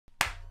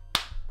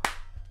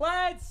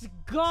Let's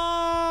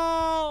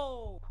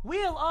go.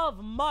 Wheel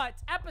of MUT,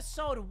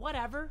 episode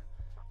whatever.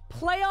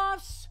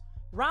 Playoffs,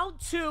 round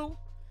 2.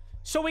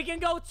 So we can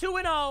go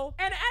 2-0.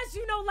 And as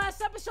you know,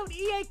 last episode,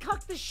 EA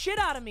cucked the shit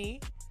out of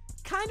me.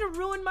 Kind of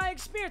ruined my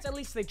experience. At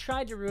least they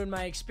tried to ruin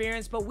my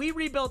experience. But we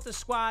rebuilt the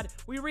squad.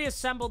 We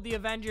reassembled the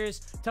Avengers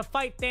to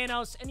fight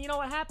Thanos. And you know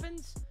what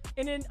happens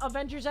in an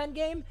Avengers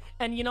Endgame?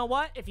 And you know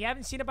what? If you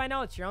haven't seen it by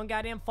now, it's your own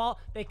goddamn fault.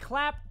 They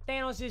clap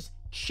Thanos'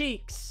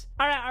 cheeks.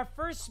 All right, our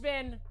first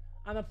spin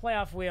on the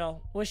playoff wheel.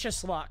 Wish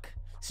us luck.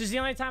 This is the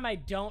only time I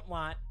don't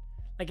want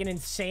like an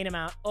insane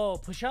amount. Oh,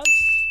 push-ups?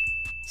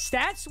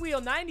 Stats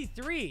wheel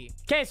 93.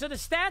 Okay, so the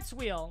stats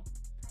wheel,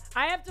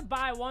 I have to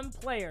buy one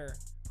player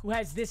who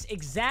has this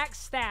exact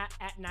stat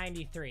at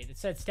 93. That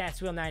said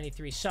stats wheel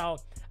 93. So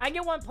I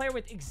get one player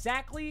with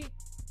exactly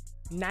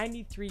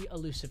 93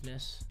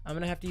 elusiveness. I'm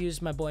gonna have to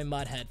use my boy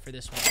Mudhead for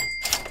this one.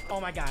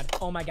 Oh my god.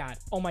 Oh my god.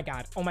 Oh my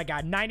god. Oh my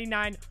god.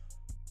 99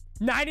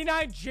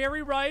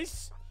 Jerry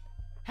Rice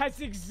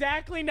has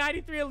exactly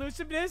 93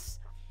 elusiveness,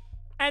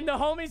 and the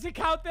homie's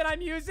account that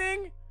I'm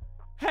using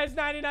has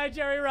 99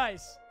 Jerry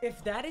Rice.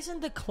 If that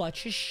isn't the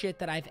clutchest shit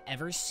that I've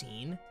ever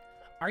seen,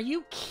 are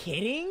you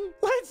kidding?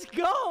 Let's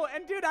go.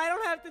 And dude, I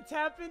don't have to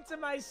tap into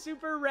my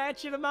super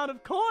ratchet amount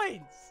of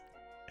coins.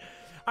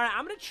 All right,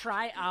 I'm gonna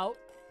try out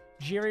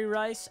Jerry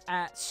Rice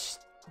at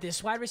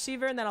this wide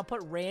receiver, and then I'll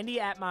put Randy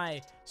at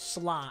my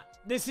slot.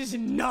 This is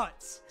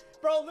nuts.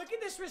 Bro, look at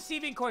this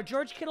receiving core.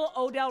 George Kittle,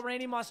 Odell,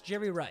 Randy Moss,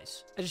 Jerry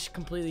Rice. I just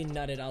completely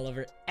nutted all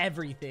over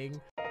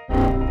everything.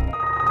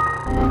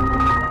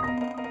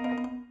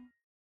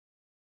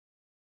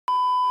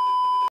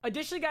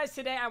 Additionally, guys,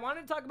 today I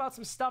wanted to talk about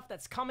some stuff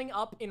that's coming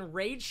up in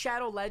Raid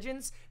Shadow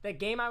Legends, that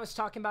game I was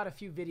talking about a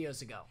few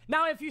videos ago.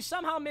 Now, if you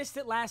somehow missed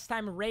it last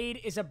time,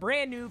 Raid is a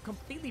brand new,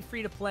 completely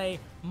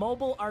free-to-play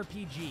mobile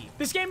RPG.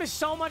 This game is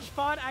so much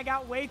fun. I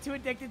got way too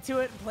addicted to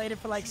it and played it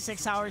for like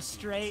 6 hours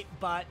straight,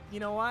 but you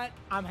know what?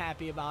 I'm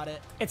happy about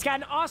it. It's got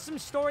an awesome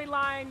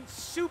storyline,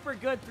 super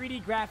good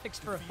 3D graphics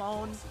for a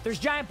phone. There's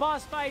giant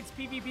boss fights,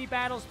 PvP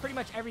battles, pretty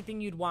much everything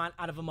you'd want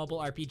out of a mobile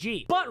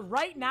RPG. But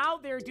right now,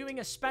 they're doing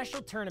a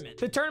special tournament.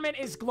 The tournament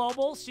is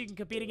global, so you can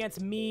compete against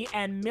me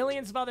and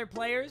millions of other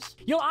players.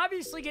 You'll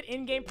obviously get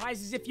in-game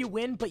prizes if you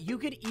win, but you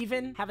could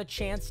even have a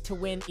chance to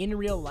win in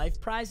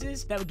real-life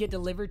prizes that would get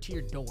delivered to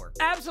your door.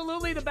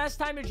 Absolutely, the best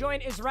time to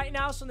join is right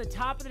now, so in the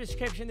top of the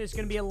description, there's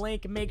going to be a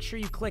link. Make sure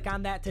you click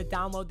on that to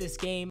download this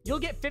game. You'll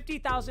get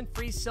 50,000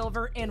 free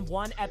silver and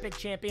 1 epic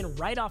champion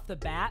right off the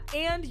bat,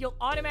 and you'll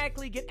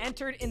automatically get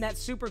entered in that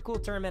super cool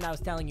tournament I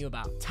was telling you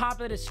about. Top of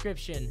the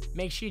description.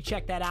 Make sure you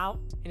check that out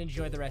and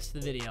enjoy the rest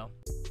of the video.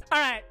 All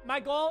right, my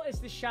goal is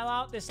to shell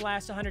out this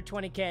last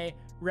 120K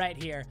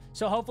right here.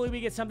 So hopefully we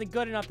get something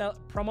good enough. That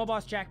promo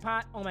boss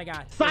jackpot, oh my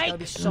god, that'll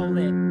be so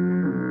lit.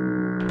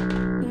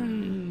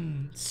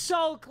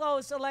 So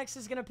close.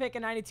 Alexa's gonna pick a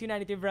 92,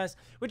 93 for us,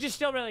 which is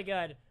still really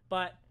good,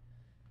 but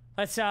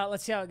let's see how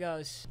it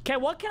goes. Okay,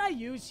 what can I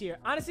use here?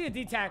 Honestly, a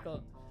D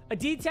tackle. A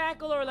D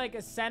tackle or like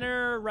a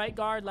center, right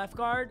guard, left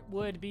guard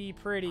would be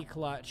pretty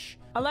clutch.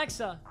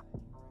 Alexa,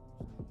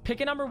 pick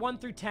a number 1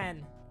 through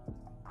 10.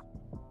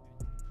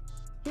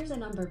 Here's a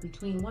number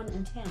between 1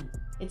 and 10.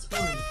 It's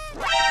 1.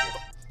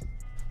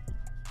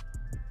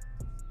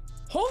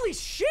 Holy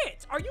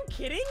shit! Are you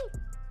kidding?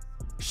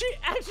 She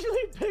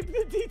actually picked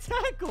the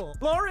D-tackle.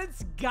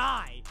 Lawrence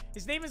Guy.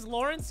 His name is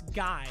Lawrence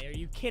Guy. Are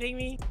you kidding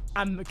me?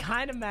 I'm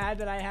kind of mad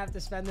that I have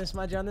to spend this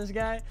much on this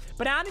guy.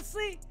 But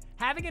honestly,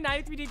 having a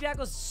 93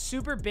 D-tackle is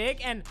super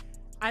big, and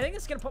I think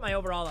it's going to put my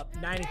overall up.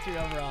 93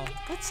 overall.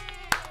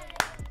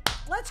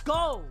 Let's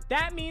go.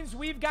 That means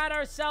we've got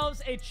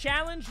ourselves a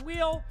challenge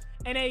wheel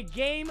and a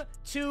game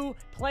 2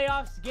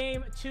 playoffs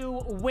game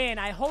to win.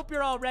 I hope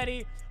you're all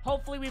ready.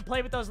 Hopefully we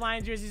play with those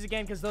Lions jerseys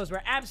again, because those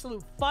were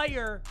absolute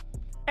fire.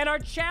 And our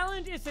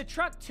challenge is to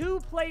truck 2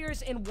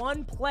 players in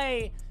 1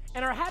 play,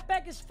 and our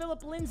halfback is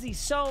Philip Lindsay.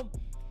 So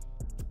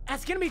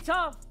that's gonna be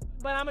tough,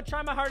 but I'm gonna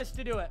try my hardest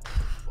to do it.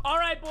 All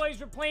right, boys,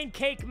 we're playing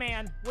Cake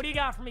Man. What do you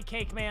got for me,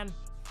 Cake Man?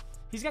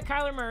 He's got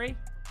Kyler Murray.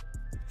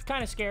 It's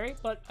kind of scary,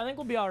 but I think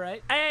we'll be all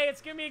right. Hey,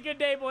 it's gonna be a good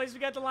day, boys. We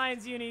got the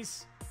Lions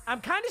unis. I'm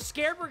kind of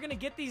scared we're gonna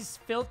get these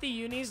filthy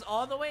unis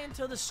all the way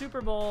until the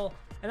Super Bowl,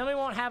 and then we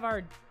won't have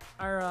our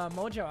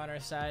mojo on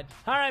our side.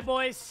 All right,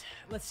 boys,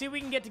 let's see what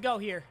we can get to go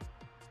here.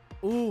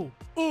 Ooh,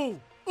 ooh,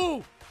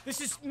 ooh. This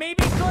is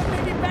maybe good,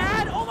 maybe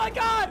bad. Oh my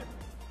god,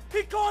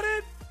 he caught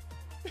it.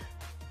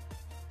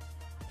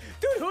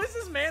 Dude, who is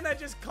this man that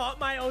just caught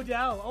my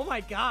Odell? Oh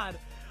my god,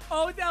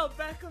 Odell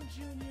Beckham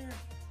Jr.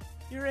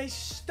 You're a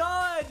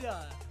stud.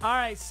 All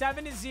right,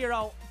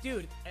 7-0.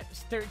 Dude,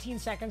 it's 13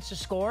 seconds to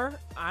score.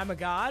 I'm a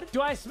god.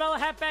 Do I smell a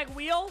halfback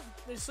wheel?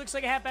 This looks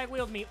like a halfback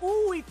wheel to me.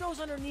 Ooh, he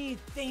throws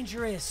underneath.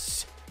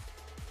 Dangerous.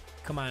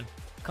 Come on.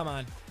 Come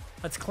on.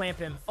 Let's clamp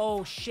him.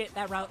 Oh, shit.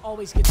 That route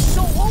always gets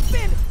so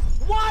open.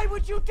 Why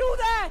would you do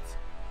that?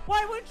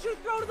 Why wouldn't you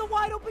throw to the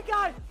wide open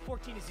guy?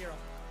 14-0.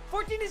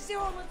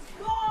 14-0. Let's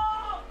go.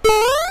 Ah!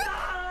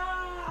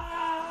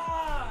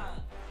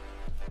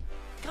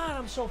 God,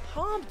 I'm so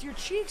pumped. Your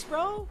cheeks,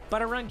 bro.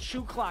 Better run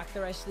shoe clock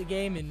the rest of the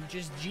game and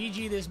just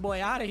GG this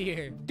boy out of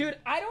here. Dude,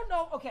 I don't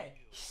know. Okay,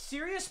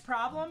 serious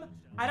problem.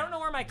 I don't know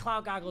where my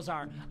cloud goggles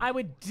are. I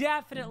would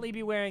definitely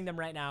be wearing them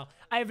right now.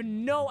 I have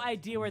no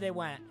idea where they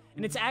went.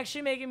 And it's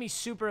actually making me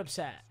super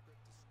upset.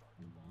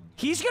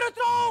 He's gonna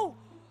throw!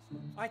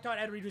 I thought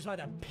Ed Reed was about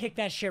to pick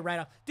that shit right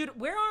off. Dude,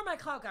 where are my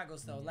cloud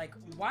goggles, though? Like,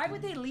 why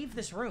would they leave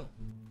this room?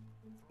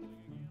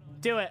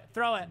 Do it.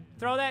 Throw it.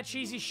 Throw that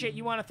cheesy shit.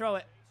 You want to throw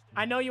it.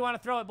 I know you want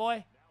to throw it,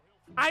 boy.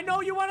 I know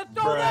you want to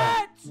throw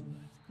that!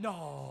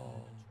 No.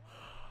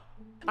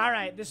 All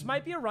right, this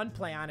might be a run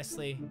play,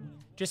 honestly.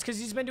 Just because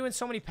he's been doing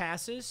so many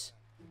passes.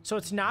 So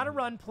it's not a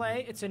run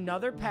play. It's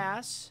another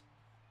pass.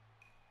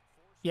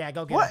 Yeah,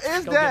 go get it. What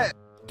is that?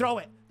 Throw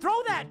it.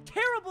 Throw that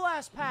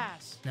terrible-ass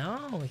pass.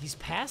 No, he's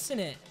passing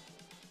it.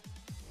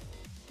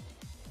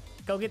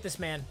 Go get this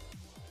man.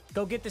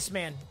 Go get this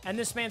man. And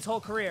this man's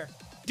whole career.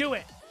 Do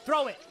it.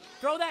 Throw it.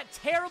 Throw that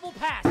terrible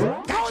pass.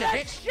 Throw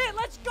that shit.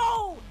 Let's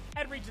go.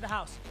 Ed Reed to the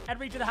house. Ed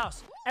Reed to the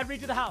house. Ed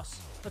Reed to the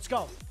house. Let's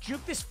go.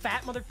 Juke this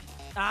fat mother...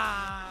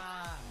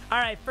 Ah. All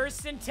right,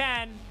 1st and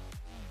 10.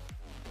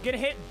 Gonna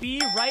hit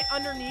B right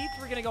underneath.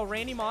 We're gonna go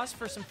Randy Moss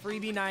for some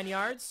freebie 9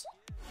 yards.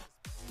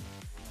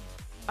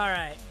 All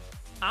right.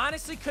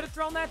 Honestly, could have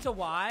thrown that to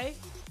Y,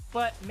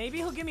 but maybe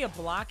he'll give me a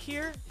block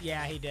here.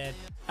 Yeah, he did.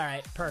 All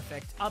right,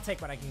 perfect. I'll take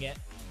what I can get.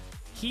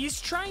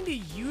 He's trying to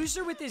use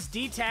her with his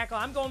D tackle.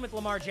 I'm going with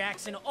Lamar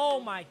Jackson. Oh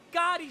my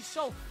God, he's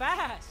so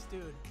fast,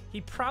 dude.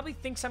 He probably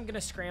thinks I'm gonna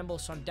scramble,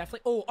 so I'm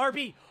definitely... Oh,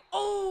 RB.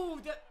 Oh,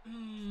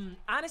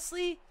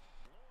 honestly,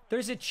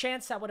 there's a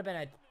chance that would have been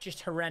a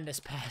just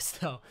horrendous pass,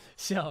 though.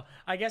 So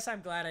I guess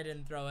I'm glad I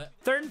didn't throw it.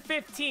 3rd and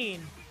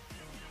 15.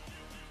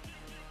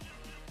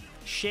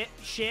 Shit,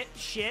 shit,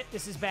 shit.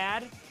 This is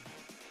bad.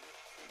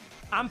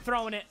 I'm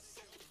throwing it.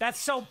 That's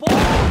so bold.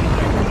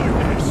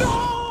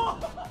 No!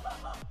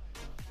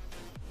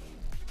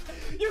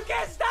 You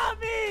can't stop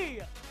me!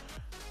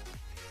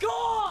 Go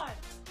on!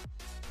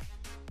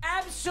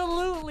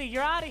 Absolutely.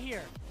 You're out of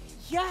here.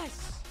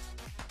 Yes.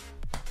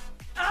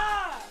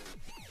 Ah!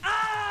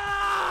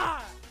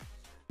 Ah!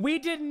 We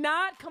did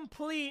not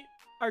complete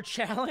our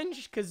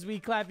challenge because we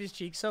clapped his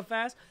cheeks so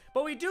fast,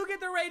 but we do get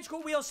the Rage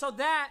Quit Wheel, so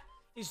that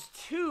is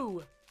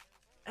 2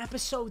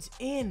 episodes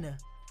in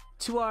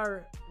to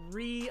our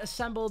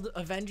reassembled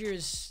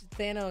Avengers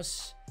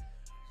Thanos.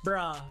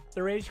 Bruh,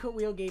 the Rage Quit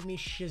Wheel gave me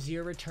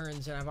Shazier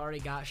returns, and I've already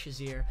got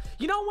Shazier.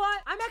 You know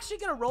what? I'm actually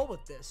gonna roll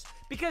with this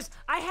because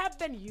I have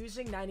been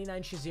using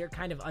 99 Shazier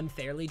kind of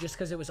unfairly just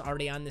because it was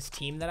already on this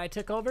team that I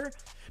took over.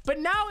 But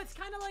now it's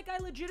kind of like I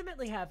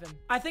legitimately have him.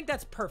 I think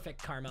that's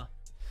perfect karma.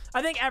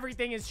 I think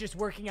everything is just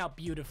working out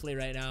beautifully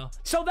right now.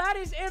 So that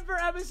is it for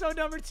episode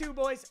number 2,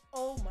 boys.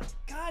 Oh my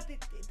God,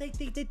 they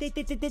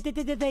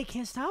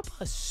can't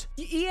stop us.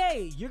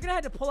 EA, you're gonna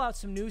have to pull out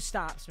some new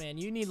stops, man.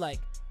 You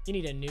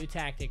need a new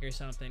tactic or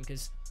something,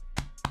 because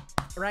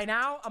right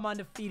now I'm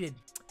undefeated.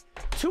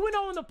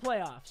 2-0 in the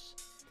playoffs.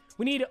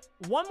 We need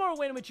one more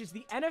win, which is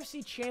the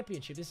NFC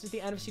Championship. This is the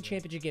NFC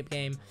Championship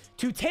game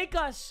to take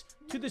us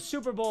to the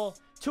Super Bowl,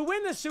 to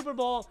win the Super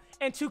Bowl,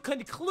 and to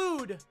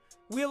conclude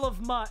Wheel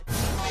of MUT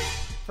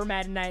for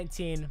Madden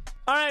 19.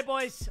 All right,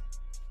 boys.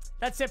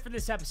 That's it for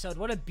this episode.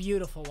 What a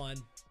beautiful one.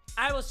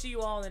 I will see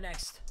you all in the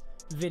next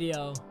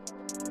video.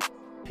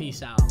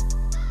 Peace out.